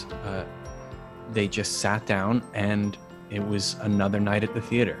for us. They just sat down and it was another night at the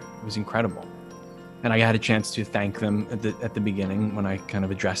theater. It was incredible. And I had a chance to thank them at the beginning when I kind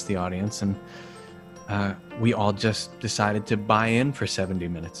of addressed the audience. And we all just decided to buy in for 70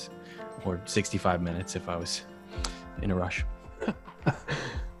 minutes or 65 minutes if I was in a rush.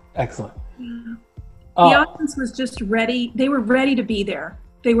 Excellent. The audience was just ready. They were ready to be there.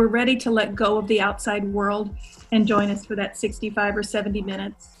 They were ready to let go of the outside world and join us for that 65 or 70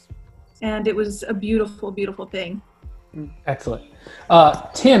 minutes. And it was a beautiful, beautiful thing. Excellent.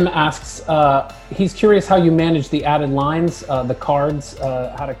 Tim asks, he's curious how you manage the added lines, the cards,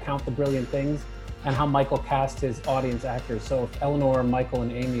 how to count the brilliant things, and how Michael cast his audience actors. So if Eleanor, Michael,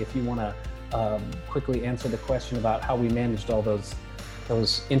 and Amy, if you want to quickly answer the question about how we managed all those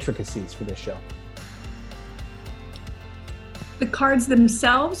intricacies for this show. The cards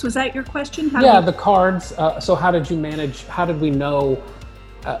themselves, was that your question? The cards. So how did you manage, how did we know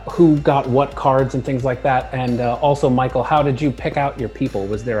who got what cards and things like that? And also, Michael, how did you pick out your people?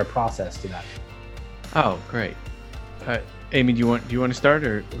 Was there a process to that? Oh, great. Amy, do you want to start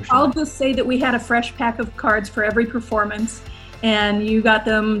or I'll just say that we had a fresh pack of cards for every performance, and you got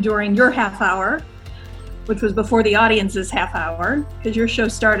them during your half hour, which was before the audience's half hour, because your show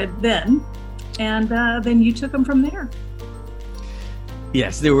started then, and then you took them from there.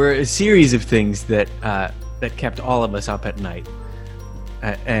 Yes, there were a series of things that kept all of us up at night.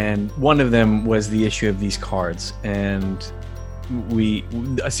 And one of them was the issue of these cards, and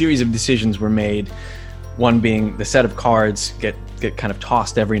a series of decisions were made. One being the set of cards get kind of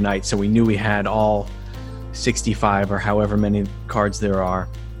tossed every night, so we knew we had all 65 or however many cards there are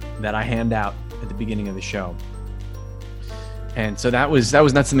that I hand out at the beginning of the show. And so that was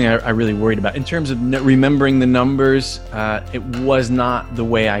not something I really worried about. In terms of remembering the numbers, it was not the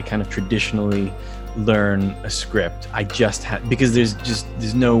way I kind of traditionally learn a script. I just had, because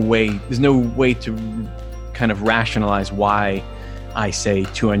there's no way to kind of rationalize why I say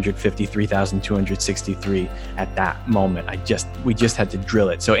 253,263 at that moment. We just had to drill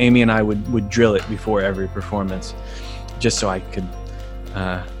it. So Amy and I would drill it before every performance, just so I could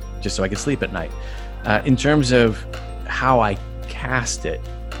sleep at night. In terms of how I cast it,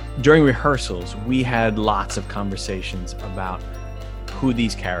 during rehearsals, we had lots of conversations about who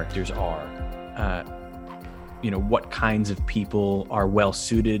these characters are. What kinds of people are well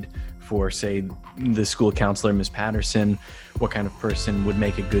suited for, say, the school counselor, Ms. Patterson. What kind of person would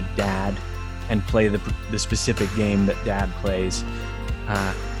make a good dad and play the specific game that dad plays.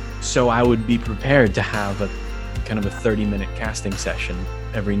 So I would be prepared to have a kind of a 30-minute casting session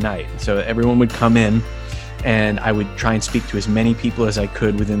every night. So everyone would come in, and I would try and speak to as many people as I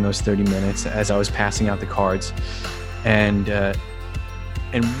could within those 30 minutes as I was passing out the cards. And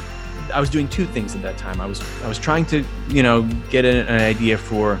I was doing two things at that time. I was trying to, get an idea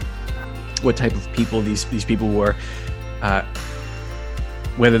for what type of people these people were,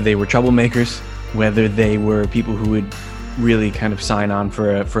 whether they were troublemakers, whether they were people who would really kind of sign on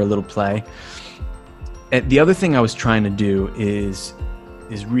for a little play. And the other thing I was trying to do is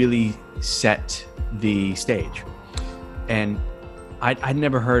really set the stage. And I'd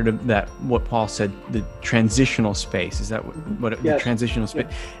never heard of that, what Paul said, the transitional space. Is that what yes. The transitional space?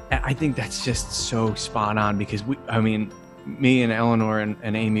 Yeah. I think that's just so spot on, because me and Eleanor and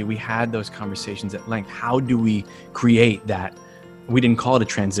Amy, we had those conversations at length. How do we create that? We didn't call it a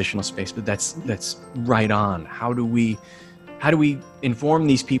transitional space, but that's right on. How do we inform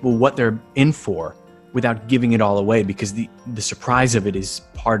these people what they're in for without giving it all away? Because the surprise of it is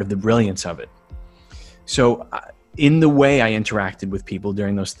part of the brilliance of it. So in the way I interacted with people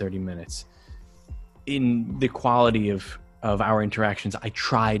during those 30 minutes, in the quality of our interactions, I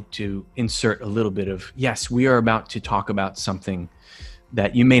tried to insert a little bit of, yes, we are about to talk about something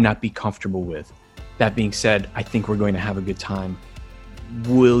that you may not be comfortable with. That being said, I think we're going to have a good time.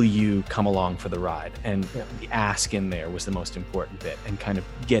 will you come along for the ride? And the ask in there was the most important bit, and kind of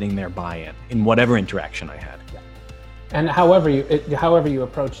getting their buy-in in whatever interaction I had. And however you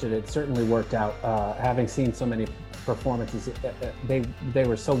approached it, it certainly worked out. Having seen so many performances, they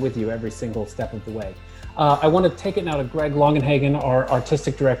were so with you every single step of the way. I want to take it now to Greg Longenhagen, our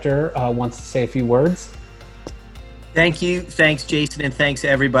artistic director, wants to say a few words. Thank you. Thanks, Jason, and thanks,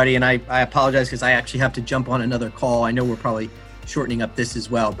 everybody. And I apologize because I actually have to jump on another call. I know we're probably shortening up this as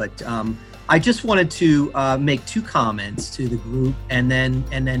well, but I just wanted to make two comments to the group and then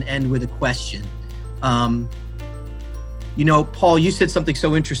end with a question. You know, Paul, you said something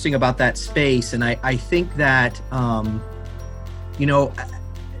so interesting about that space, and I think that, you know,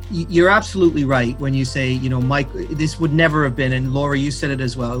 you're absolutely right when you say, you know, Mike, this would never have been, and Laura, you said it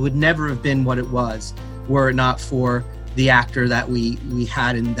as well, it would never have been what it was were it not for the actor that we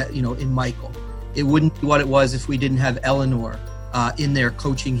had in that, you know, in Michael. It wouldn't be what it was if we didn't have Eleanor in there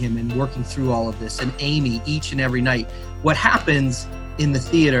coaching him and working through all of this, and Amy each and every night. What happens in the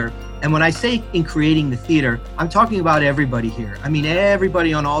theater, and when I say in creating the theater, I'm talking about everybody here. I mean,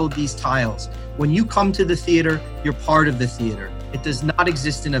 everybody on all of these tiles. When you come to the theater, you're part of the theater. It does not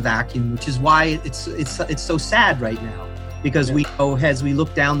exist in a vacuum, which is why it's so sad right now, because we know as we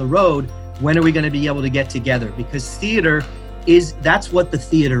look down the road, when are we going to be able to get together? Because theater that's what the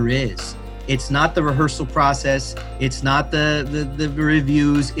theater is. It's not the rehearsal process. It's not the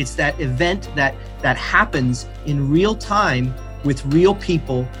reviews. It's that event that happens in real time with real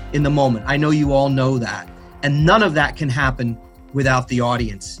people in the moment. I know you all know that. And none of that can happen without the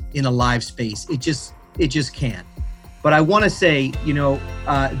audience in a live space. It just can't. But I want to say, you know,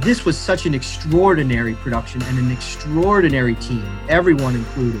 this was such an extraordinary production and an extraordinary team, everyone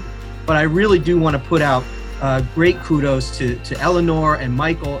included. But I really do want to put out great kudos to Eleanor and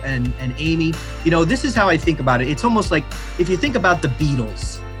Michael and Amy. You know, this is how I think about it. It's almost like if you think about the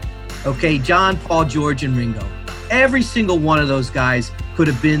Beatles, okay, John, Paul, George, and Ringo. Every single one of those guys could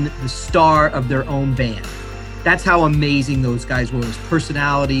have been the star of their own band. That's how amazing those guys were as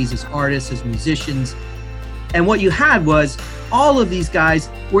personalities, as artists, as musicians. And what you had was all of these guys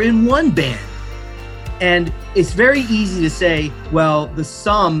were in one band. And it's very easy to say, well, the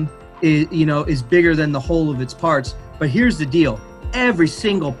sum is bigger than the whole of its parts. But here's the deal. Every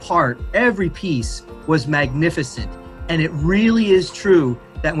single part, every piece was magnificent. And it really is true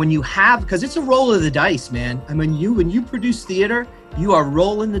that when you have, because it's a roll of the dice, man. I mean, when you produce theater, you are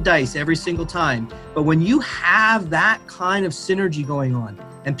rolling the dice every single time. But when you have that kind of synergy going on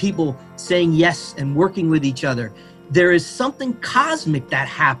and people saying yes and working with each other, there is something cosmic that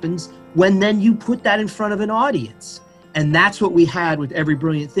happens when then you put that in front of an audience. And that's what we had with Every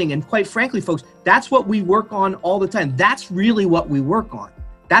Brilliant Thing. And quite frankly, folks, that's what we work on all the time. That's really what we work on.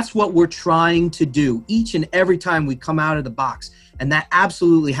 That's what we're trying to do each and every time we come out of the box. And that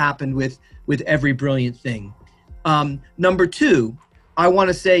absolutely happened with Every Brilliant Thing. Number two, I want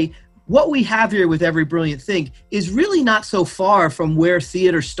to say what we have here with Every Brilliant Thing is really not so far from where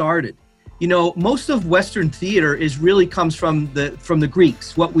theater started. You know, most of Western theater really comes from the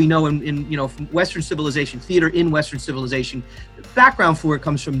Greeks. What we know from Western civilization, theater in Western civilization, the background for it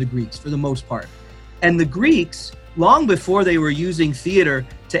comes from the Greeks for the most part. And the Greeks, long before they were using theater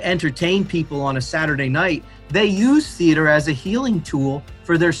to entertain people on a Saturday night, they used theater as a healing tool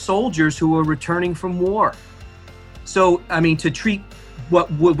for their soldiers who were returning from war. So, I mean, to treat what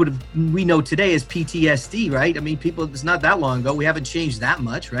we know today as PTSD, right? I mean, it's not that long ago. We haven't changed that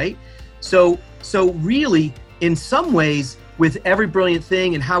much, right? So really, in some ways, with Every Brilliant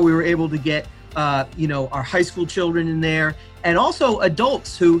Thing and how we were able to get, our high school children in there, and also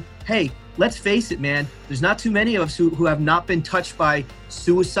adults who, hey, let's face it, man, there's not too many of us who have not been touched by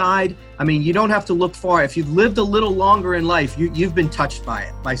suicide. I mean, you don't have to look far. If you've lived a little longer in life, you've been touched by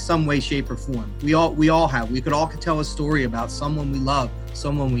it, by some way, shape, or form. We all have. We could all tell a story about someone we love,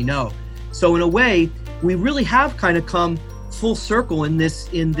 someone we know. So in a way, we really have kind of come full circle in this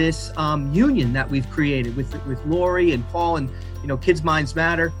union that we've created with Lori and Paul and Kids Minds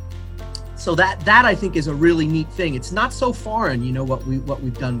Matter. So that I think is a really neat thing. It's not so foreign, what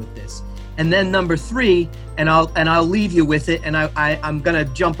we've done with this. And then number three, and I'll leave you with it. And I'm gonna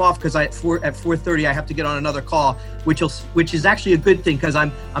jump off because at 4:30 I have to get on another call, which is actually a good thing because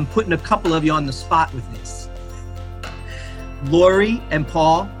I'm putting a couple of you on the spot with this. Lori and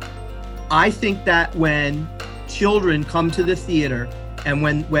Paul, I think that when children come to the theater and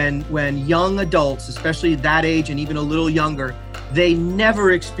when young adults, especially that age and even a little younger, they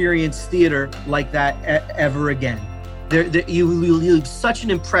never experience theater like that ever again. You leave such an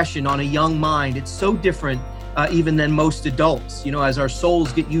impression on a young mind. It's so different even than most adults, as our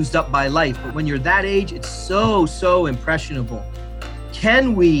souls get used up by life. But when you're that age, it's so impressionable.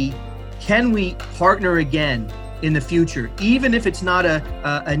 can we partner again in the future, even if it's not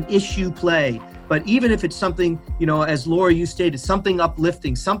an issue play, but even if it's something, you know, as Laura, you stated, something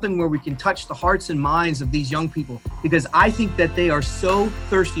uplifting, something where we can touch the hearts and minds of these young people, because I think that they are so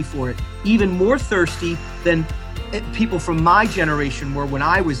thirsty for it, even more thirsty than people from my generation were when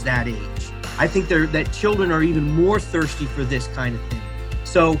I was that age. I think that children are even more thirsty for this kind of thing.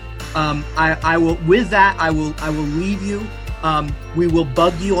 So I will leave you. We will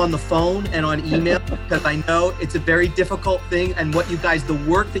bug you on the phone and on email because I know it's a very difficult thing, and the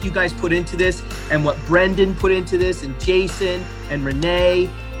work that you guys put into this, and what Brendan put into this, and Jason and Renee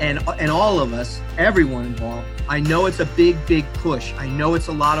and all of us, everyone involved. I know it's a big push. I know it's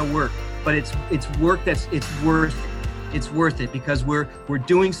a lot of work, but it's work it's worth it because we're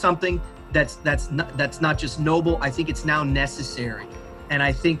doing something that's not just noble. I think it's now necessary. And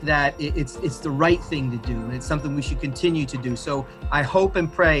I think that it's the right thing to do, and it's something we should continue to do. So I hope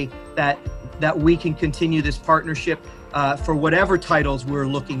and pray that we can continue this partnership for whatever titles we're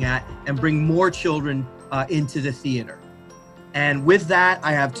looking at, and bring more children into the theater. And with that,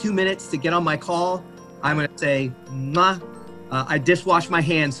 I have 2 minutes to get on my call. I'm going to say, mwah. I dishwashed my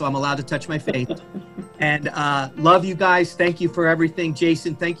hands, so I'm allowed to touch my face. And love you guys. Thank you for everything.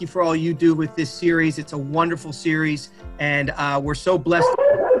 Jason, thank you for all you do with this series. It's a wonderful series. And we're so blessed to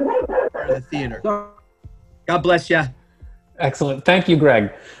be part of the theater. God bless you. Excellent. Thank you,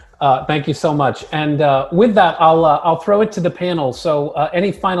 Greg. Thank you so much. And with that, I'll throw it to the panel. So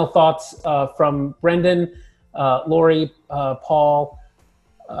any final thoughts from Brendan, Lori, Paul,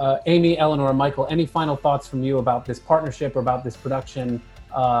 Amy, Eleanor, Michael, any final thoughts from you about this partnership or about this production?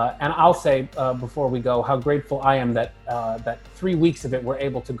 And I'll say before we go how grateful I am that 3 weeks of it were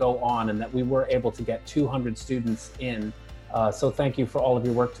able to go on, and that we were able to get 200 students in. So thank you for all of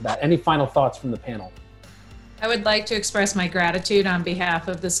your work to that. Any final thoughts from the panel? I would like to express my gratitude on behalf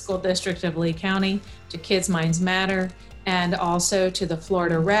of the School District of Lee County to Kids Minds Matter, and also to the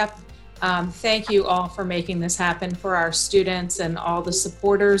Florida Rep. Thank you all for making this happen for our students and all the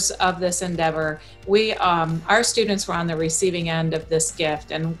supporters of this endeavor. Our students were on the receiving end of this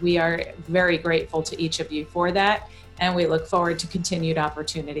gift, and we are very grateful to each of you for that. And we look forward to continued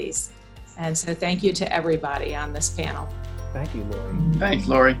opportunities. And so thank you to everybody on this panel. Thank you, Lori. Thanks,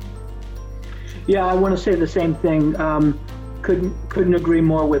 Lori. Yeah, I want to say the same thing. Couldn't agree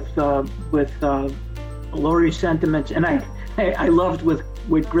more with Lori's sentiments, and I loved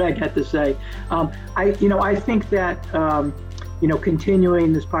what Greg had to say. I think that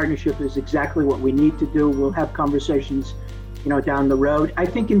continuing this partnership is exactly what we need to do. We'll have conversations, down the road. I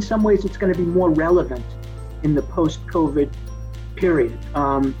think in some ways it's going to be more relevant in the post-COVID period.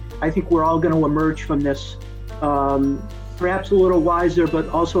 I think we're all going to emerge from this perhaps a little wiser, but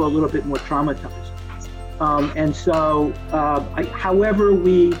also a little bit more traumatized. And so, however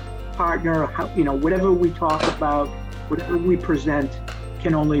we partner, whatever we talk about, whatever we present,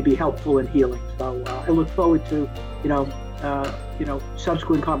 can only be helpful and healing. So I look forward to,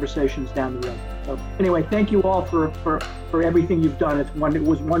 subsequent conversations down the road. So anyway, thank you all for everything you've done. It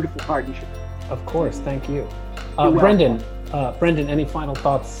was a wonderful partnership. Of course, thank you. Brendan, any final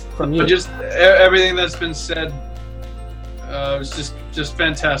thoughts from you? Just everything that's been said was just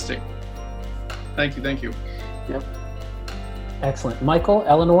fantastic. Thank you. Yep. Excellent. Michael,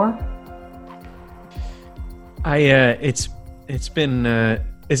 Eleanor? It's been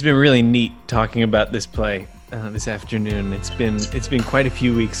really neat talking about this play this afternoon. It's been quite a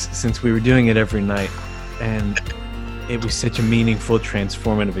few weeks since we were doing it every night, and it was such a meaningful,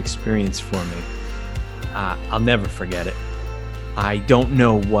 transformative experience for me. I'll never forget it. I don't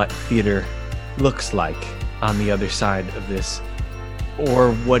know what theater looks like on the other side of this,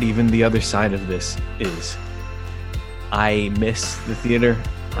 or what even the other side of this is. I miss the theater.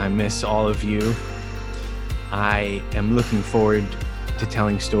 I miss all of you. I am looking forward to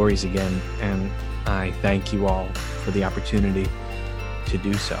telling stories again, and I thank you all for the opportunity to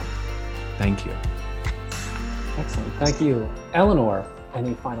do so. Thank you. Excellent. Thank you. Eleanor,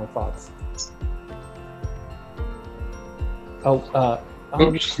 any final thoughts?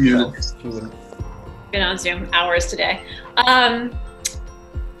 Oops, muted. Been on Zoom hours today.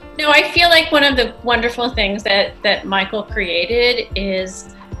 No, I feel like one of the wonderful things that Michael created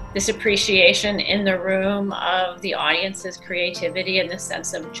is this appreciation in the room of the audience's creativity and the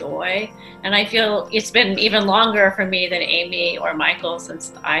sense of joy. And I feel it's been even longer for me than Amy or Michael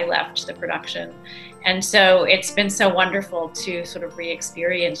since I left the production. And so it's been so wonderful to sort of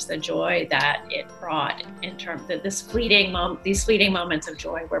re-experience the joy that it brought in terms of these fleeting moments of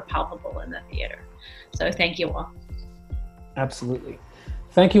joy were palpable in the theater. So thank you all. Absolutely.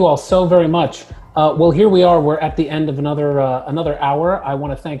 Thank you all so very much. Well, here we are. We're at the end of another hour. I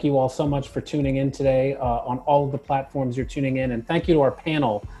want to thank you all so much for tuning in today on all of the platforms you're tuning in. And thank you to our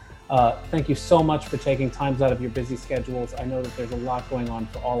panel. Thank you so much for taking times out of your busy schedules. I know that there's a lot going on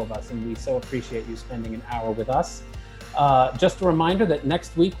for all of us, and we so appreciate you spending an hour with us. Just a reminder that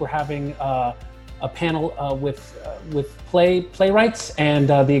next week we're having a panel with playwrights and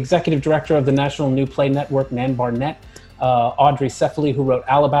the executive director of the National New Play Network, Nan Barnett. Audrey Cephaly, who wrote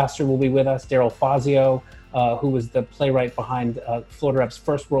Alabaster, will be with us. Daryl Fazio, who was the playwright behind Florida Rep's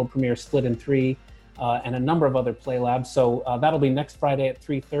first world premiere, Split in Three, and a number of other play labs. So that'll be next Friday at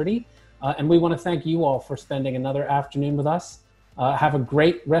 3:30. And we want to thank you all for spending another afternoon with us. Have a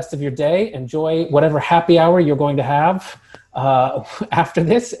great rest of your day. Enjoy whatever happy hour you're going to have after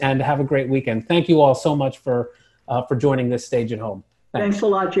this, and have a great weekend. Thank you all so much for joining this Stage at Home. Thanks a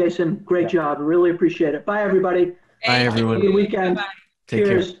lot, Jason. Great job. Really appreciate it. Bye, everybody. Bye, everyone. Have a good weekend. Take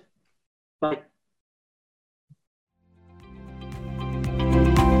Cheers. care. Bye.